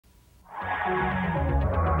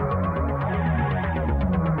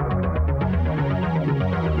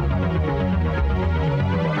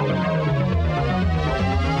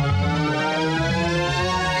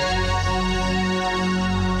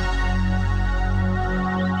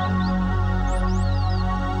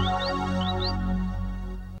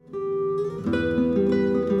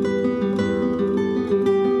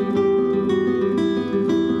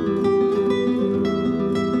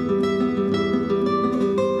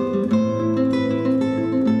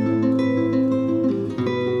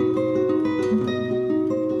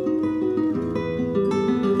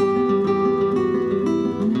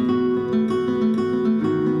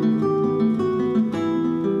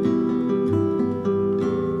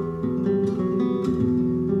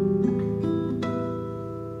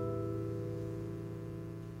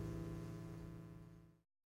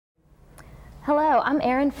Hello, I'm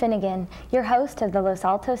Erin Finnegan, your host of the Los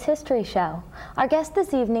Altos History Show. Our guest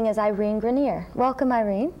this evening is Irene Grenier. Welcome,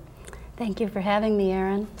 Irene. Thank you for having me,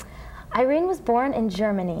 Erin. Irene was born in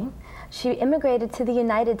Germany. She immigrated to the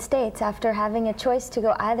United States after having a choice to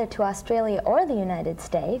go either to Australia or the United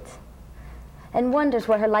States, and wonders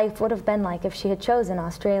what her life would have been like if she had chosen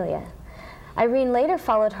Australia. Irene later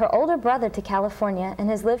followed her older brother to California and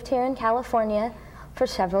has lived here in California for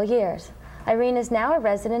several years. Irene is now a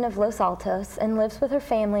resident of Los Altos and lives with her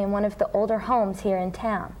family in one of the older homes here in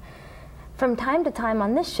town. From time to time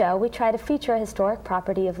on this show, we try to feature a historic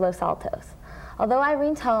property of Los Altos. Although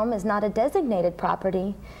Irene's home is not a designated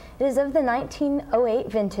property, it is of the 1908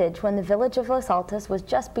 vintage when the village of Los Altos was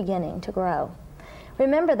just beginning to grow.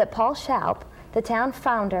 Remember that Paul Shoup, the town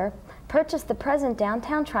founder, purchased the present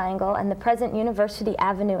downtown triangle and the present University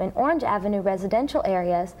Avenue and Orange Avenue residential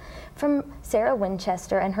areas from Sarah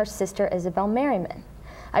Winchester and her sister Isabel Merriman.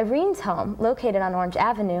 Irene's home, located on Orange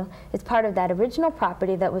Avenue, is part of that original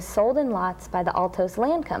property that was sold in lots by the Altos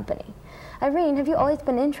Land Company. Irene, have you always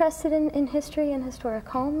been interested in history and historic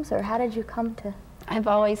homes, or how did you come to? I've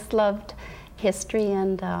always loved history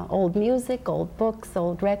and old music, old books,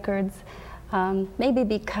 old records. Maybe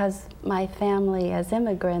because my family as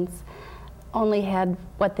immigrants only had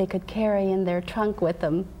what they could carry in their trunk with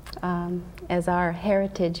them. As our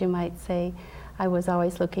heritage, you might say, I was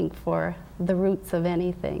always looking for the roots of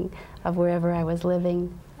anything, of wherever I was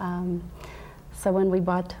living. So when we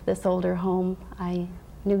bought this older home, I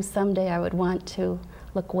knew someday I would want to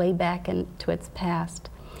look way back into its past.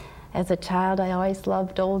 As a child, I always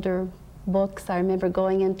loved older books. I remember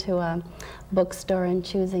going into a bookstore and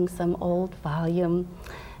choosing some old volume,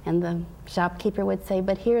 and the shopkeeper would say,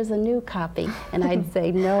 "But here's a new copy." And I'd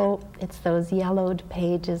say, "No, it's those yellowed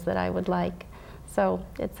pages that I would like." So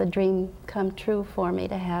it's a dream come true for me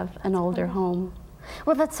to have an older home.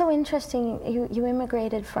 Well, that's so interesting. You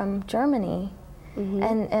immigrated from Germany,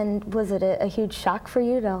 and was it a huge shock for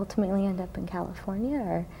you to ultimately end up in California?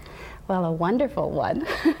 Or? Well, a wonderful one.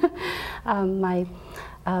 My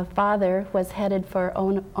father was headed for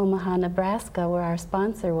Omaha, Nebraska, where our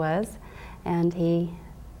sponsor was, and he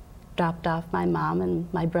dropped off my mom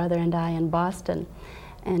and my brother and I in Boston.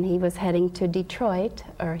 And he was heading to Detroit,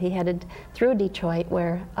 or he headed through Detroit,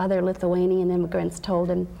 where other Lithuanian immigrants told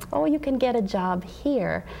him, "Oh, you can get a job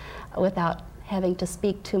here without having to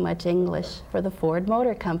speak too much English for the Ford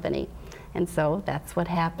Motor Company." And so that's what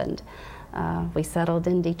happened. We settled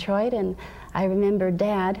in Detroit, and I remember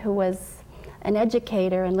Dad, who was an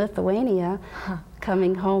educator in Lithuania,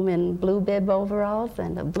 coming home in blue bib overalls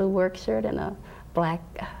and a blue work shirt and a black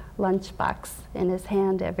lunchbox in his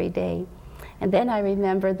hand every day. And then I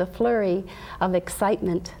remember the flurry of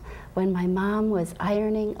excitement when my mom was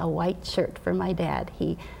ironing a white shirt for my dad.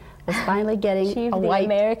 He was finally getting a white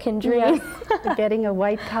American dream, getting a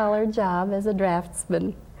white collar job as a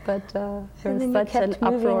draftsman. But there was such an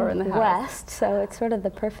uproar in the house. West, so it's sort of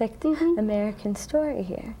the perfect American story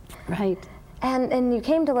here. Right. And you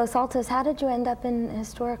came to Los Altos. How did you end up in a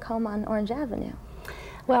historic home on Orange Avenue?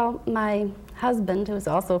 Well, my husband, who's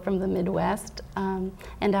also from the Midwest,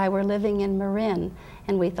 and I were living in Marin,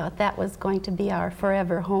 and we thought that was going to be our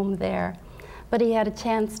forever home there. But he had a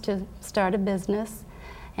chance to start a business,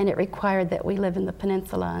 and it required that we live in the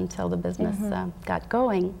peninsula until the business got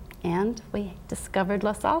going, and we discovered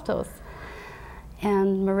Los Altos.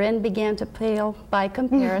 And Marin began to pale by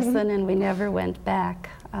comparison, and we never went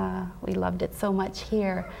back. We loved it so much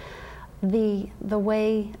here. The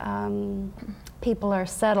way people are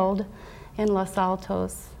settled in Los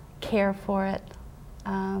Altos, care for it,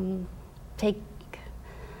 take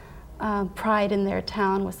pride in their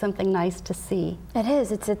town was something nice to see. It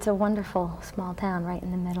is. It's a wonderful small town right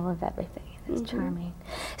in the middle of everything. It's charming.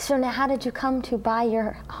 So now how did you come to buy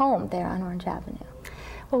your home there on Orange Avenue?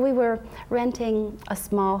 Well, we were renting a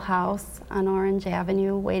small house on Orange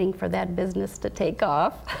Avenue, waiting for that business to take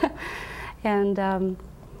off. And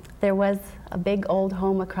there was a big old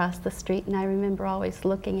home across the street, and I remember always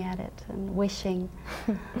looking at it and wishing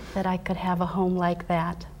that I could have a home like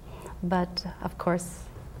that. But of course,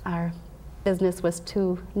 our business was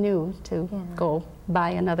too new to go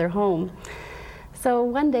buy another home. So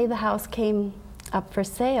one day the house came up for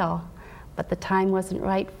sale, but the time wasn't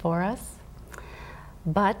right for us.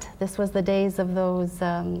 But this was the days of those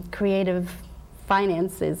creative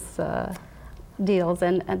finances deals,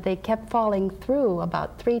 and they kept falling through.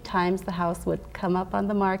 About 3 times the house would come up on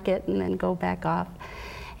the market and then go back off.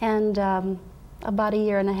 And about 1.5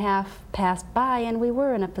 years passed by, and we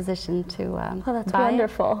were in a position to oh, that's buy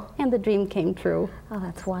wonderful. It, and the dream came true. Oh,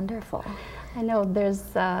 that's wonderful. I know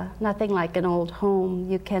there's nothing like an old home.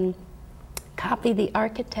 You can copy the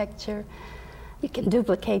architecture, you can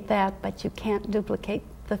duplicate that, but you can't duplicate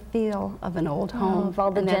the feel of an old home. Of all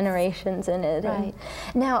the generations in it. Right.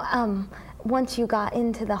 Now, once you got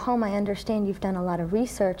into the home, I understand you've done a lot of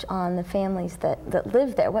research on the families that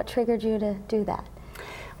live there. What triggered you to do that?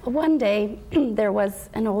 Well, one day, there was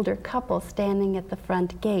an older couple standing at the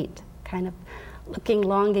front gate, kind of looking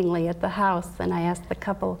longingly at the house, and I asked the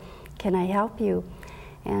couple, "Can I help you?"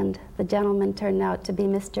 And the gentleman turned out to be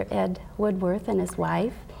Mr. Ed Woodworth and his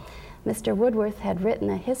wife. Mr. Woodworth had written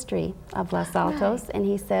a history of Los Altos, and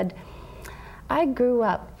he said, "I grew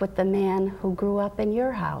up with the man who grew up in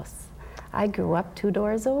your house. I grew up 2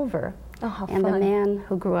 doors over." Oh, how and fun. the man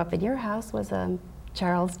who grew up in your house was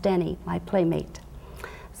Charles Denny, my playmate.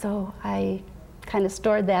 So I kind of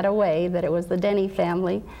stored that away, that it was the Denny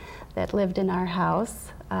family that lived in our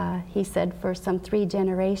house, he said, for some 3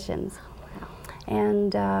 generations.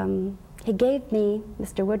 And he gave me,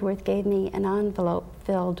 Mr. Woodworth gave me an envelope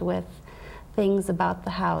filled with things about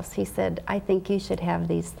the house. He said, "I think you should have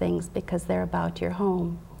these things because they're about your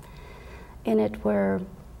home." In it were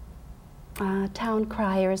town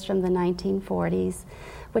criers from the 1940s,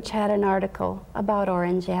 which had an article about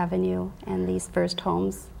Orange Avenue and these first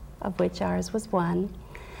homes, of which ours was one.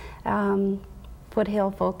 Foothill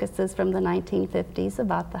focuses from the 1950s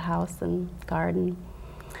about the house and garden.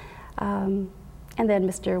 And then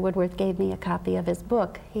Mr. Woodworth gave me a copy of his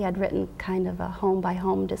book. He had written kind of a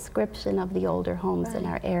home-by-home description of the older homes in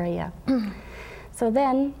our area. So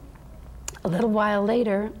then, a little while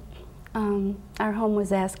later, our home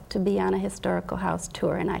was asked to be on a historical house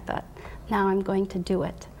tour, and I thought, now I'm going to do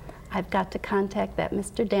it. I've got to contact that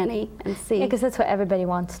Mr. Denny and see. Yeah, because that's what everybody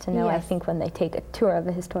wants to know, I Yes. think, when they take a tour of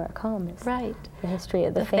a historic home, is Right. the history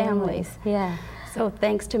of the families. families. Yeah. So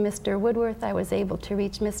thanks to Mr. Woodworth, I was able to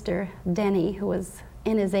reach Mr. Denny, who was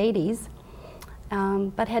in his 80s,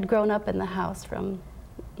 but had grown up in the house from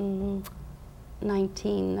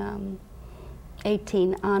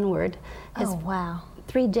 1918 onward. Oh, wow.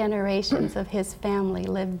 3 generations of his family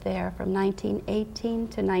lived there from 1918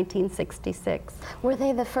 to 1966. Were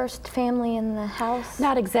they the first family in the house?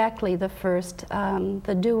 Not exactly the first.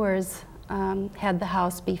 The Dewars had the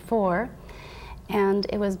house before, and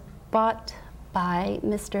it was bought by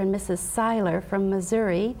Mr. and Mrs. Seiler from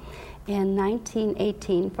Missouri in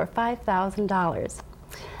 1918 for $5,000.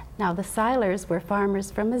 Now, the Seilers were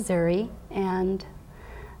farmers from Missouri, and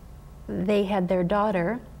they had their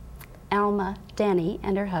daughter, Alma Denny,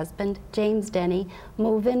 and her husband, James Denny,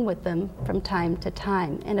 move in with them from time to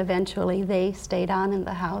time, and eventually they stayed on in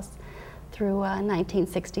the house through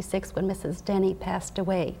 1966 when Mrs. Denny passed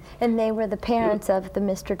away. And they were the parents of the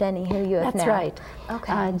Mr. Denny who you have That's now. right.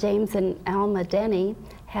 Okay. James and Alma Denny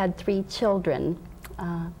had 3 children.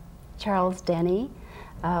 Charles Denny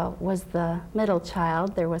was the middle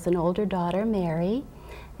child. There was an older daughter, Mary,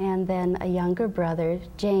 and then a younger brother,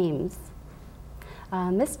 James.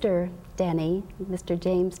 Mr. Denny, Mr.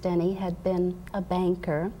 James Denny, had been a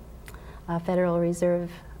banker, a Federal Reserve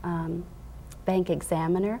bank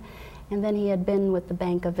examiner, and then he had been with the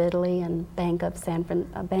Bank of Italy and Bank of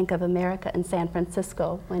America in San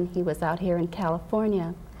Francisco when he was out here in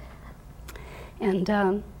California. And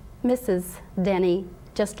Mrs. Denny,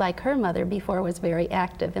 just like her mother before, was very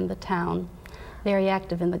active in the town, very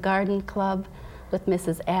active in the garden club with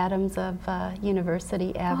Mrs. Adams of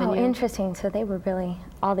University Avenue. Oh, interesting. So they were really,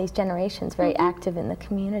 all these generations, very active in the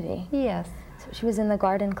community. Yes. So she was in the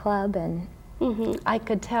garden club and... I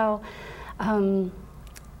could tell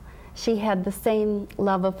she had the same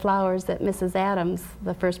love of flowers that Mrs. Adams,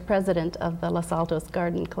 the first president of the Los Altos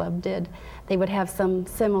Garden Club, did. They would have some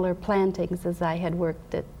similar plantings, as I had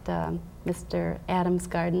worked at Mr. Adams'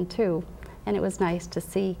 garden too. And it was nice to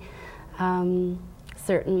see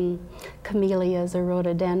certain camellias or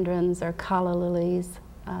rhododendrons or calla lilies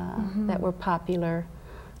that were popular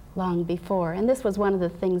long before. And this was one of the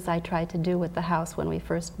things I tried to do with the house when we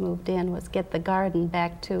first moved in, was get the garden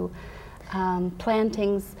back to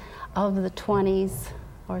plantings of the 20s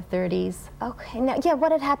or 30s. Okay, now, yeah,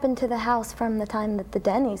 what had happened to the house from the time that the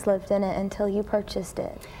Denny's lived in it until you purchased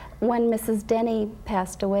it? When Mrs. Denny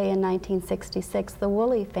passed away in 1966, the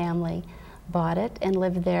Woolley family bought it and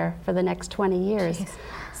lived there for the next 20 years. Jeez.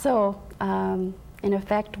 So, in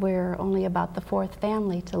effect, we're only about the fourth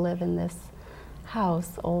family to live in this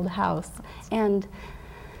house, old house. And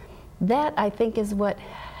that, I think, is what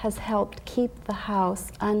has helped keep the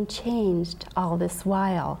house unchanged all this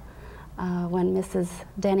while. When Mrs.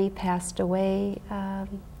 Denny passed away,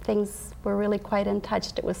 things were really quite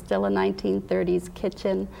untouched. It was still a 1930s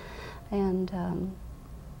kitchen, and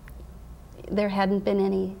there hadn't been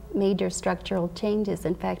any major structural changes.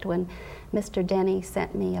 In fact, when Mr. Denny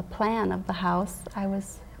sent me a plan of the house, I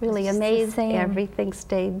was really amazed. Everything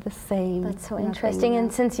stayed the same. That's so interesting.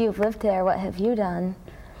 And since you've lived there, what have you done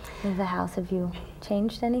with the house? Have you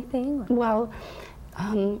changed anything? Well,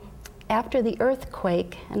 after the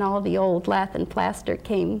earthquake and all the old lath and plaster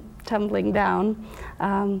came tumbling down,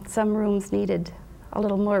 some rooms needed a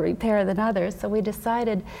little more repair than others, so we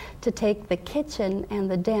decided to take the kitchen and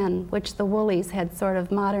the den, which the Woolleys had sort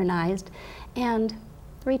of modernized, and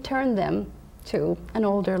return them to an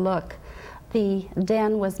older look. The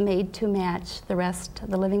den was made to match the rest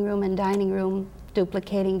of the living room and dining room,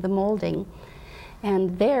 duplicating the molding.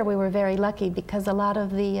 And there we were very lucky because a lot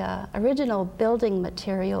of the original building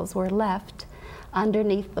materials were left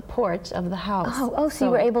underneath the porch of the house. So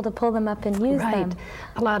you were able to pull them up and use them. Right.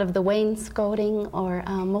 A lot of the wainscoting or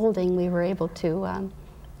molding we were able to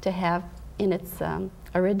have in its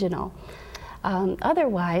original.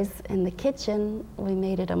 Otherwise, in the kitchen, we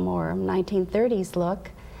made it a more 1930s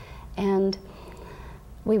look, and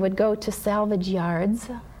we would go to salvage yards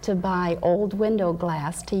to buy old window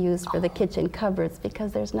glass to use for the kitchen cupboards,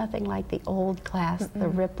 because there's nothing like the old glass. The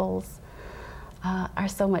ripples are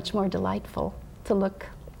so much more delightful to look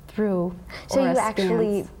through. So you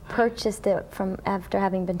actually purchased it from after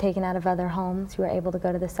having been taken out of other homes. You were able to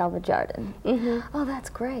go to the salvage yard and oh, that's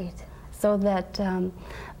great. So that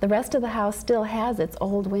the rest of the house still has its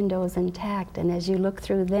old windows intact, and as you look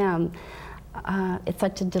through them, it's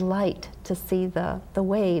such a delight to see the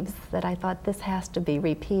waves that I thought this has to be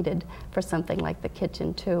repeated for something like the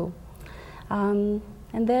kitchen too. And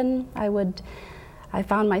then I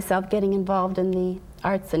found myself getting involved in the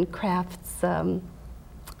arts and crafts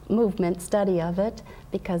movement, study of it,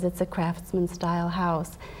 because it's a craftsman style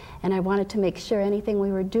house. And I wanted to make sure anything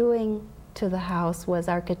we were doing to the house was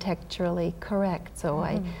architecturally correct. So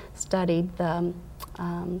I studied the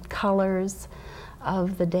colors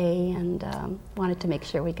of the day and wanted to make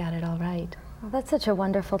sure we got it all right. Well, that's such a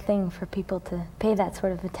wonderful thing for people to pay that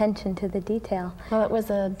sort of attention to the detail. Well, it was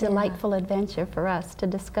a delightful adventure for us to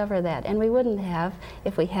discover that, and we wouldn't have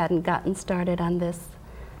if we hadn't gotten started on this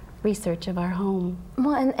research of our home.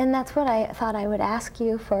 Well, and that's what I thought I would ask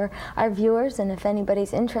you for our viewers, and if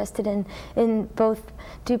anybody's interested in both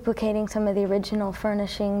duplicating some of the original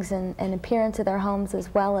furnishings and appearance of their homes,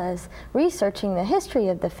 as well as researching the history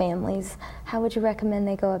of the families, how would you recommend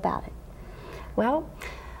they go about it? Well,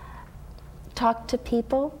 talk to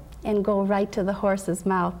people and go right to the horse's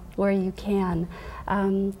mouth where you can.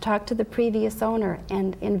 Talk to the previous owner,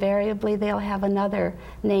 and invariably they'll have another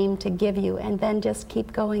name to give you, and then just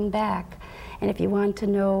keep going back. And if you want to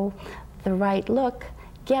know the right look,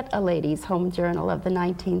 get a ladies' home journal of the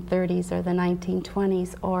 1930s or the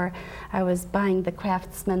 1920s, or I was buying the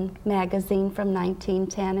Craftsman magazine from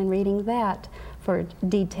 1910 and reading that for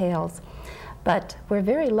details. But we're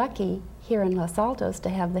very lucky here in Los Altos to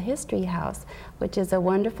have the History House, which is a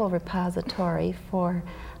wonderful repository for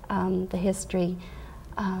the history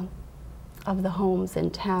of the homes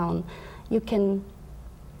in town. You can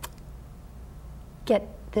get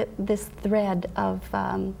this thread of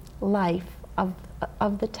life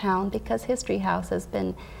of the town, because History House has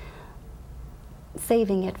been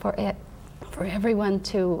saving it for everyone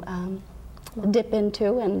to dip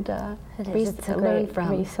into and learn from.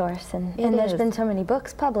 Resource, and there's been so many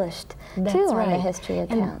books published too on the history of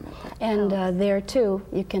town. And there too,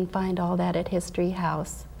 you can find all that at History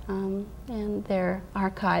House. And their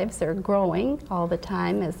archives are growing all the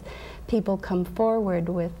time as people come forward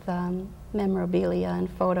with memorabilia and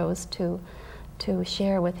photos to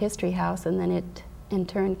share with History House, and then it in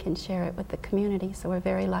turn can share it with the community. So we're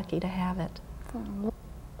very lucky to have it.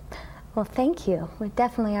 Well, thank you. We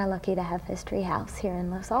definitely are lucky to have History House here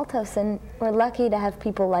in Los Altos, and we're lucky to have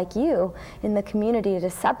people like you in the community to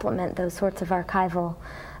supplement those sorts of archival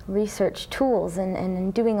research tools, and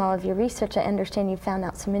in doing all of your research, I understand you found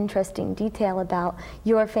out some interesting detail about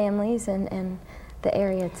your families and the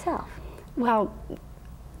area itself. Well,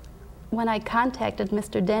 when I contacted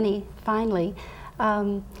Mr. Denny, finally,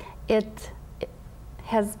 it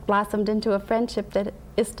has blossomed into a friendship that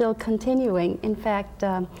is still continuing. In fact,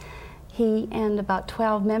 he and about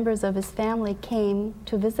 12 members of his family came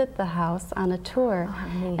to visit the house on a tour,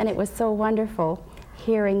 and it was so wonderful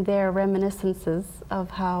hearing their reminiscences of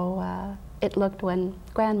how it looked when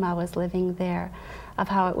Grandma was living there, of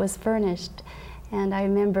how it was furnished. And I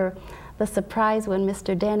remember the surprise when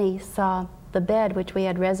Mr. Denny saw the bed, which we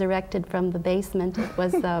had resurrected from the basement. It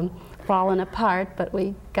was fallen apart, but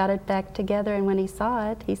we got it back together, and when he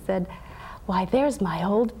saw it, he said, "Why, there's my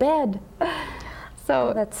old bed."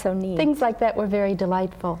 So that's so neat. Things like that were very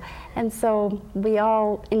delightful. And so we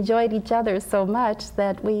all enjoyed each other so much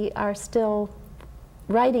that we are still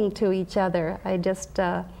writing to each other. I just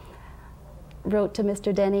wrote to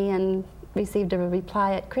Mr. Denny and received a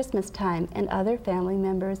reply at Christmas time, and other family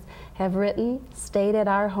members have written, stayed at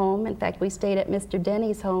our home. In fact, we stayed at Mr.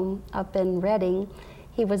 Denny's home up in Reading.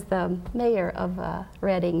 He was the mayor of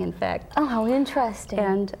Reading, in fact. Oh, how interesting.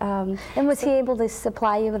 And was he able to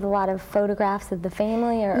supply you with a lot of photographs of the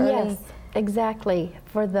family? Or yes, exactly.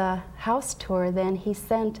 For the house tour, then, he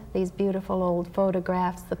sent these beautiful old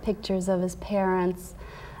photographs, the pictures of his parents,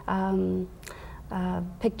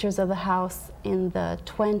 pictures of the house in the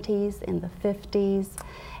 20s, in the 50s,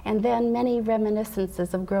 and then many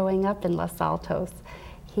reminiscences of growing up in Los Altos.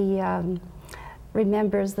 He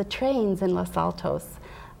remembers the trains in Los Altos,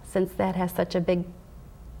 since that has such a big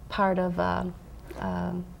part of a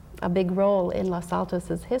big role in Los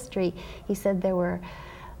Altos' history. He said there were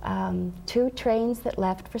 2 trains that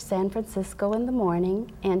left for San Francisco in the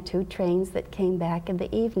morning and 2 trains that came back in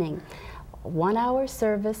the evening. 1-hour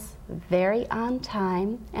service, very on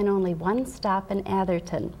time, and only 1 stop in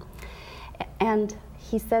Atherton. And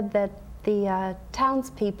he said that the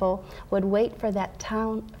townspeople would wait for that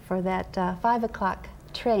 5 o'clock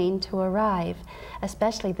train to arrive.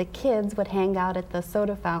 Especially the kids would hang out at the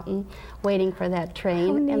soda fountain waiting for that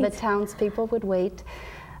train, and the townspeople would wait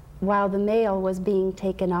while the mail was being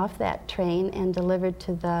taken off that train and delivered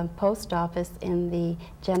to the post office in the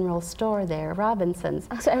general store there, Robinson's.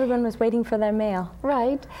 Oh, so everyone was waiting for their mail.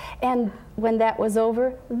 Right. And when that was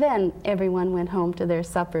over, then everyone went home to their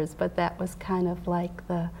suppers, but that was kind of like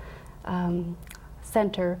the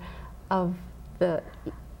center of the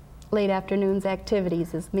late afternoon's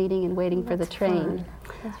activities, is meeting and waiting for the train.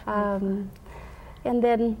 And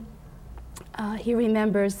then he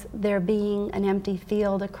remembers there being an empty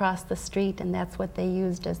field across the street, and that's what they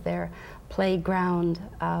used as their playground.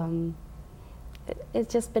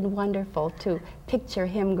 It's just been wonderful to picture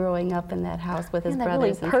him growing up in that house with his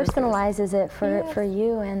brothers and sisters. That really personalizes it for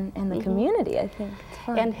you and the community, I think. It's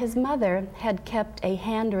fun. And his mother had kept a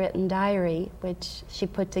handwritten diary, which she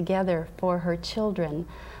put together for her children,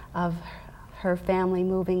 of her family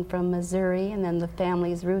moving from Missouri, and then the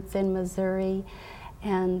family's roots in Missouri,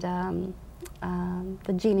 and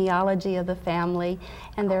the genealogy of the family,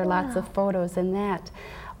 and there are lots of photos in that.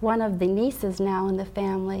 One of the nieces now in the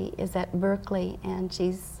family is at Berkeley, and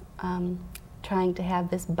she's trying to have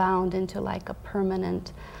this bound into like a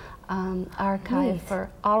permanent archive for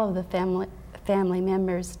all of the family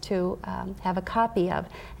members to have a copy of.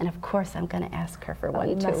 And of course I'm going to ask her for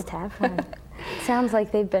one too. You must have one. Sounds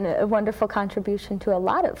like they've been a wonderful contribution to a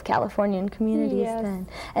lot of Californian communities then.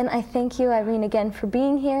 And I thank you, Irene, again for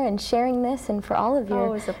being here and sharing this, and for all of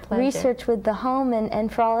your research with the home,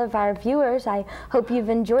 and for all of our viewers. I hope you've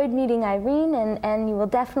enjoyed meeting Irene, and you will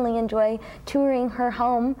definitely enjoy touring her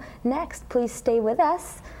home next. Please stay with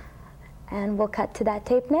us, and we'll cut to that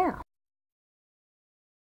tape now.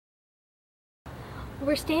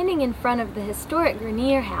 We're standing in front of the historic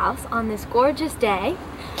Grenier house on this gorgeous day,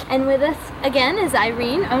 and with us again is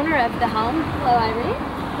Irene, owner of the home. Hello,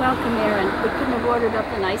 Irene. Welcome, Erin. We couldn't have ordered up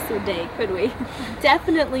a nicer day, could we?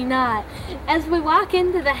 Definitely not. As we walk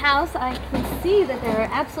into the house, I can see that there are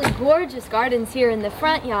absolutely gorgeous gardens here in the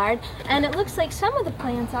front yard, and it looks like some of the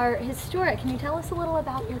plants are historic. Can you tell us a little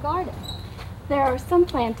about your garden? There are some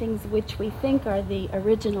plantings which we think are the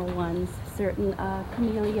original ones, certain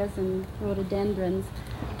camellias and rhododendrons,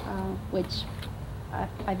 which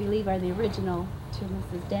I believe are the original to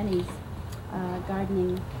Mrs. Denny's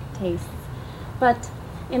gardening tastes. But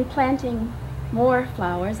in planting more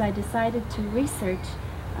flowers, I decided to research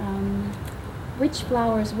which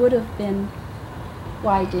flowers would have been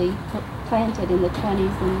widely planted in the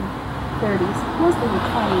 20s and 30s, mostly the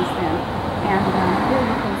 20s then. And here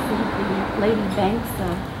you can see the Lady Banks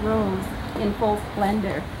rose in full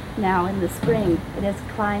splendor. now in the spring. It has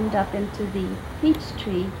climbed up into the peach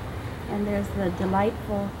tree, and there's the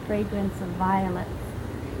delightful fragrance of violets.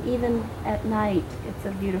 Even at night, it's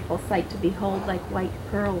a beautiful sight to behold, like white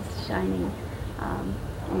pearls shining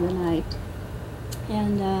in the night.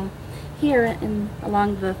 And here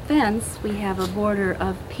along the fence, we have a border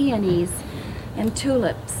of peonies and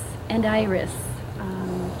tulips and iris,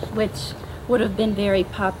 which would have been very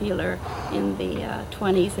popular in the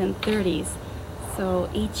 20s and 30s. So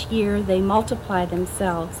each year they multiply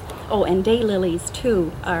themselves. Oh, and daylilies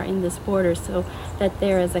too are in this border, so that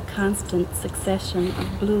there is a constant succession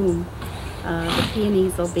of bloom. The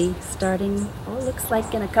peonies will be starting, oh, it looks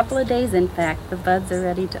like in a couple of days, in fact. The buds are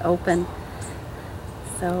ready to open.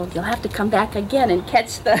 So you'll have to come back again and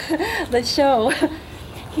catch the show.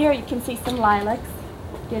 Here you can see some lilacs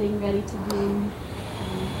getting ready to bloom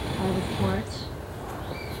by the porch.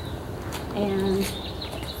 And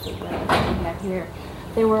let's see what else we have here.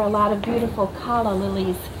 There were a lot of beautiful calla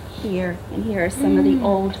lilies here, and here are some of the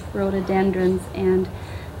old rhododendrons and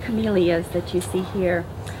camellias that you see here.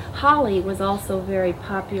 Holly was also very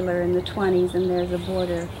popular in the 20s, and there's a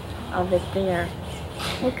border of it there.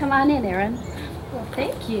 Well, come on in, Erin. Well,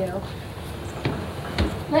 thank you.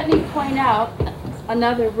 Let me point out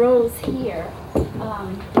another rose here.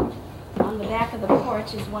 On the back of the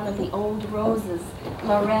porch is one of the old roses,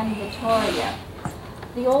 Lorraine Victoria.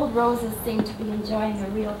 The old roses seem to be enjoying a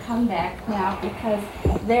real comeback now because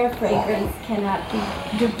their fragrance cannot be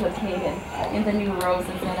duplicated in the new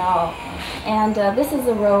roses at all. And this is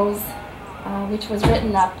a rose which was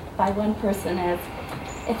written up by one person as,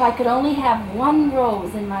 if I could only have one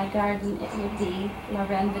rose in my garden, it would be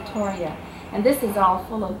Lorraine Victoria. And this is all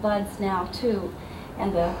full of buds now too.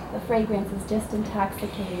 And the fragrance is just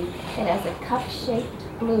intoxicating. It has a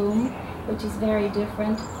cup-shaped bloom, which is very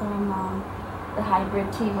different from the hybrid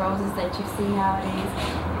tea roses that you see nowadays.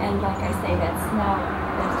 And like I say, that smell,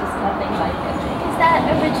 there's just nothing like it. Is that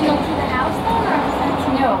original to the house though, or is that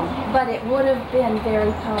No, but it would have been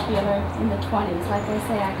very popular in the 20s. Like I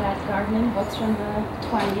say, I got gardening books from the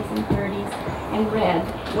 20s and 30s and read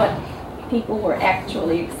what people were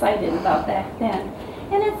actually excited about back then.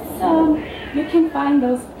 And it's, you can find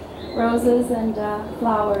those roses and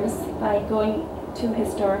flowers by going to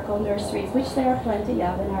historical nurseries, which there are plenty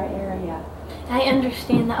of in our area. I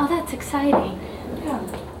understand that. Oh, that's exciting. Yeah.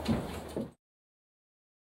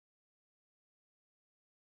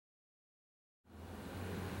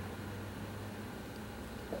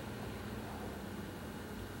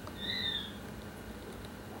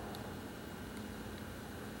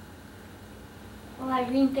 Well,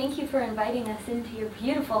 Irene, thank you for inviting us into your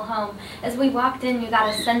beautiful home. As we walked in, you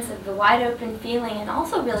got a sense of the wide open feeling and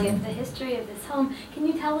also really of the history of this home. Can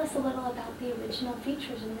you tell us a little about the original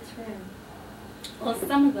features in this room? Well,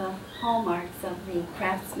 some of the hallmarks of the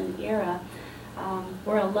Craftsman era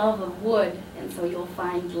were a love of wood, and so you'll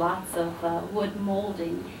find lots of wood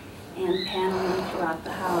molding and paneling throughout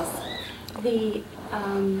the house. The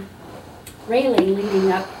railing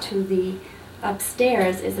leading up to the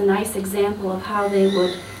upstairs is a nice example of how they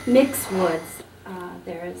would mix woods.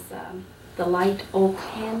 There is the light oak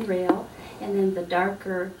handrail and then the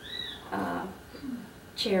darker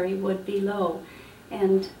cherry wood below.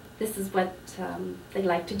 And this is what they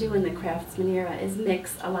like to do in the Craftsman era, is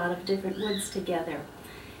mix a lot of different woods together.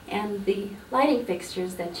 And the lighting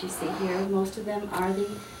fixtures that you see here, most of them are the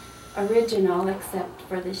original, except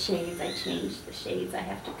for the shades. I changed the shades, I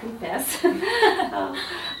have to confess.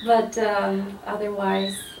 But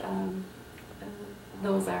otherwise,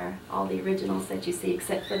 those are all the originals that you see,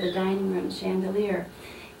 except for the dining room chandelier.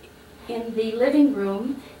 In the living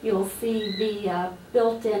room, you'll see the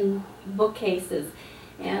built-in bookcases.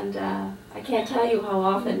 And I can't tell you how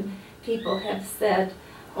often people have said,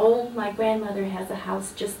 oh, my grandmother has a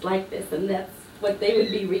house just like this, and that's what they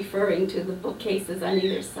would be referring to, the bookcases on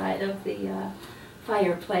either side of the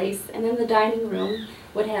fireplace. And then the dining room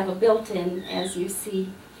would have a built-in, as you see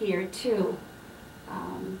here too.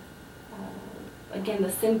 Again,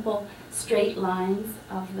 the simple straight lines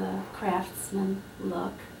of the Craftsman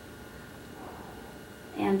look,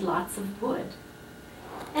 and lots of wood.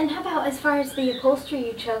 And how about as far as the upholstery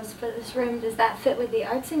you chose for this room? Does that fit with the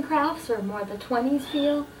arts and crafts or more the 20s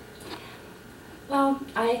feel? Well,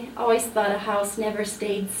 I always thought a house never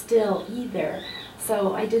stayed still either,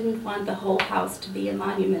 so I didn't want the whole house to be a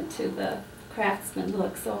monument to the Craftsman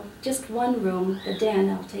look. So just one room, the den,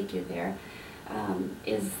 I'll take you there,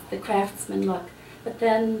 is the Craftsman look. But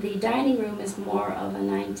then the dining room is more of a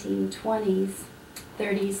 1920s,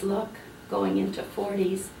 30s look going into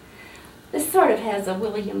 40s. This sort of has a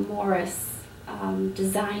William Morris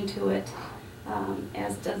design to it,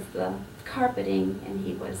 as does the carpeting, and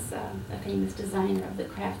he was a famous designer of the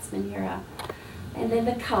Craftsman era. And then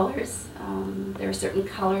the colors, there are certain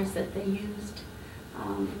colors that they used.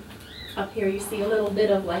 Up here you see a little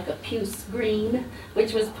bit of like a puce green,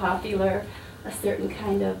 which was popular, a certain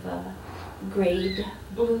kind of grade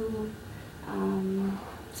blue.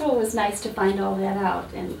 So it was nice to find all that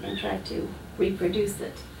out and try to reproduce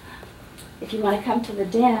it. If you want to come to the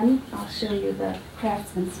den, I'll show you the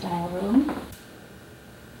Craftsman style room.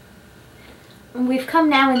 We've come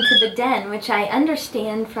now into the den, which I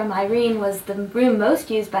understand from Irene was the room most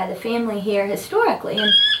used by the family here historically.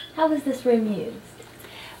 And how was this room used?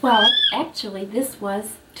 Well, actually, this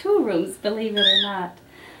was 2 rooms, believe it or not.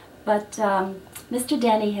 But Mr.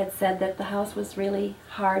 Denny had said that the house was really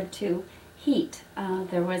hard to heat.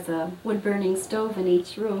 There was a wood-burning stove in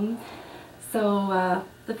each room, so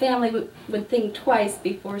the family would think twice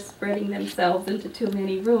before spreading themselves into too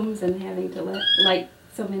many rooms and having to light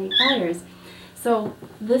so many fires. So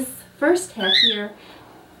this first half here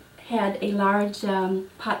had a large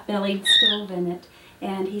pot-bellied stove in it,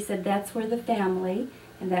 and he said that's where the family,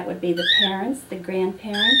 and that would be the parents, the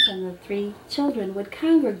grandparents, and the 3 children would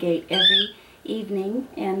congregate every evening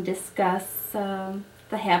and discuss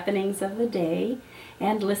the happenings of the day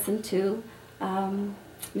and listen to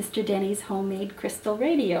Mr. Denny's homemade crystal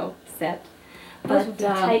radio set. Those would be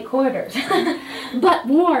tight quarters. But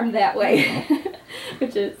warm that way,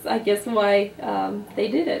 which is, I guess, why they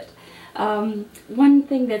did it. One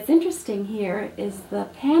thing that's interesting here is the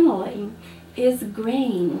paneling is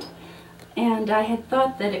grained. And I had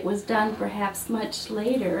thought that it was done perhaps much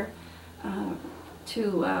later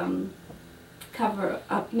to cover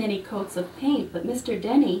up many coats of paint, but Mr.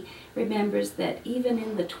 Denny remembers that even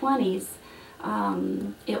in the 20s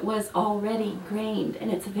it was already grained,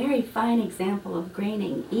 and it's a very fine example of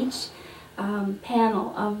graining. Each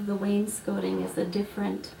panel of the wainscoting is a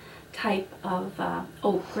different type of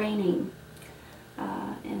oak graining,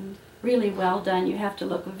 and really well done. You have to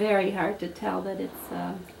look very hard to tell that it's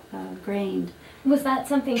grained. Was that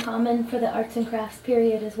something common for the arts and crafts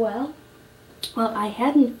period as well? Well, I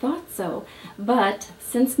hadn't thought so, but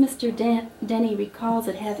since Mr. Denny recalls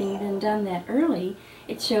it having been done that early,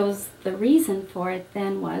 it shows the reason for it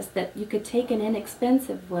then was that you could take an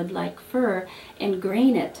inexpensive wood like fir and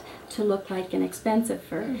grain it to look like an expensive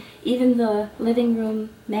fir. Even the living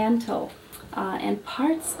room mantel and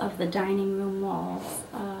parts of the dining room walls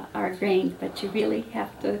are grained, but you really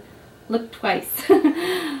have to look twice.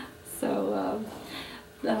 So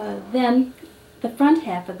then the front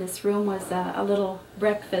half of this room was a little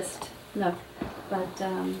breakfast nook, but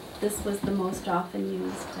this was the most often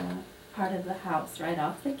used part of the house, right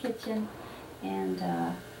off the kitchen, and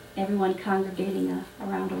everyone congregating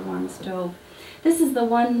around a warm stove. This is the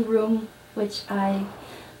one room which I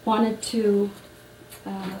wanted to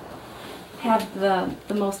have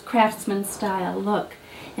the most craftsman style look,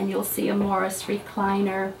 and you'll see a Morris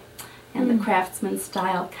recliner and the craftsman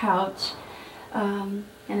style couch, and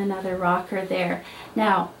another rocker there.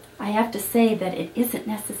 Now, I have to say that it isn't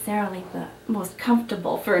necessarily the most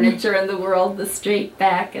comfortable furniture in the world, the straight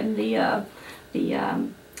back and the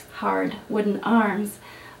hard wooden arms,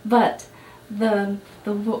 but the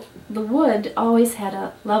wood always had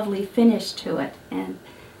a lovely finish to it, and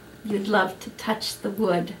you'd love to touch the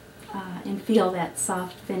wood and feel that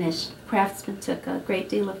soft finish. Craftsmen took a great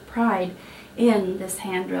deal of pride in this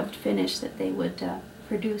hand-rubbed finish that they would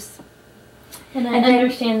produce. And I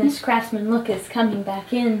understand this craftsman look is coming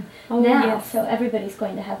back in now, yes. so everybody's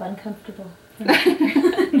going to have uncomfortable.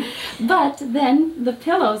 But then the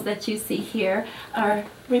pillows that you see here are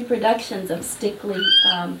reproductions of Stickley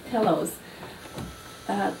pillows.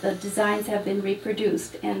 The designs have been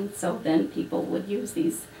reproduced, and so then people would use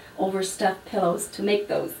these overstuffed pillows to make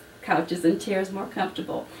those couches and chairs more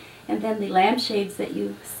comfortable. And then the lampshades that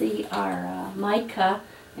you see are mica,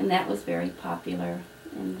 and that was very popular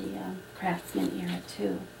in the Craftsman era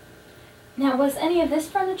too. Now, was any of this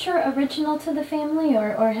furniture original to the family,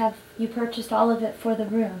 or have you purchased all of it for the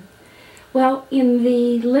room? Well, in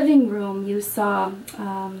the living room you saw,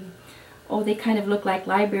 they kind of look like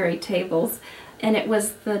library tables, and it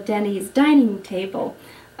was the Denny's dining table.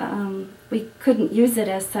 We couldn't use it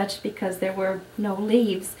as such because there were no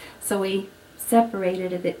leaves, so we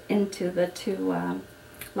separated it into the 2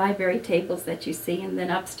 library tables that you see, and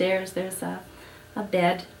then upstairs there's a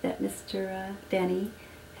bed that Mr. Denny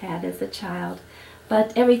had as a child.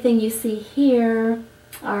 But everything you see here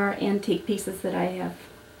are antique pieces that I have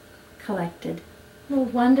collected. Well,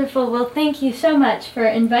 wonderful. Well, thank you so much for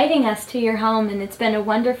inviting us to your home, and it's been a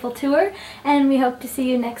wonderful tour, and we hope to see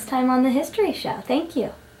you next time on the History Show. Thank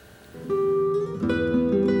you.